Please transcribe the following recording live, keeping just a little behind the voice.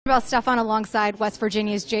About Stephan alongside West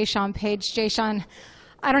Virginia's Jaysean Paige. Jaysean,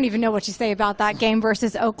 I don't even know what you say about that game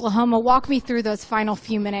versus Oklahoma. Walk me through those final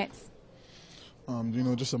few minutes.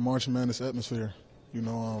 Just a March Madness atmosphere.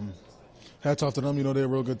 Hats off to them. They're a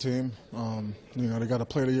real good team. They got a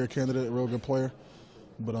Player of the Year candidate, a real good player.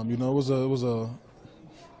 But it was a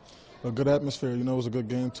good atmosphere. It was a good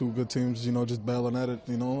game. Two good teams. Just battling at it.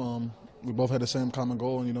 We both had the same common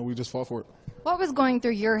goal, and we just fought for it. What was going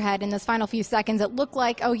through your head in those final few seconds? It looked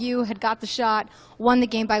like OU had got the shot, won the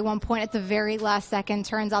game by 1 point at the very last second.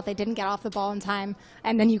 Turns out they didn't get off the ball in time,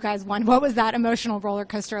 and then you guys won. What was that emotional roller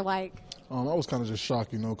coaster like? I was kind of just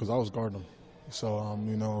shocked, because I was guarding him.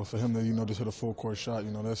 So, for him to, just hit a full court shot,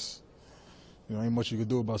 that's, ain't much you could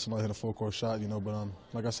do about somebody hit a full court shot, But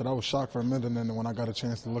like I said, I was shocked for a minute, and then when I got a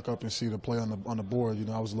chance to look up and see the play on the board,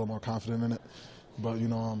 I was a little more confident in it. But,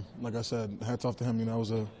 like I said, hats off to him.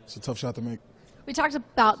 It's a tough shot to make. We talked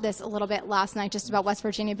about this a little bit last night, just about West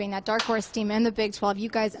Virginia being that dark horse team in the Big 12, you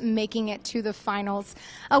guys making it to the finals.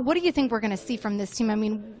 What do you think we're going to see from this team? I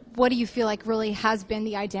mean, what do you feel like really has been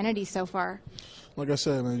the identity so far? Like I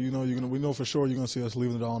said, man, we know for sure you're going to see us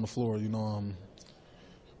leaving it all on the floor.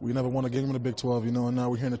 We never won a game in the Big 12, and now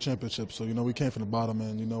we're here in the championship. So, we came from the bottom,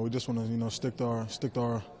 and, we just want to, stick to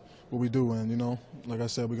our what we do. And, like I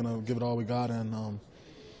said, we're going to give it all we got, and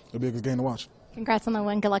it'll be a good game to watch. Congrats on the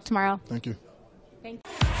win. Good luck tomorrow. Thank you.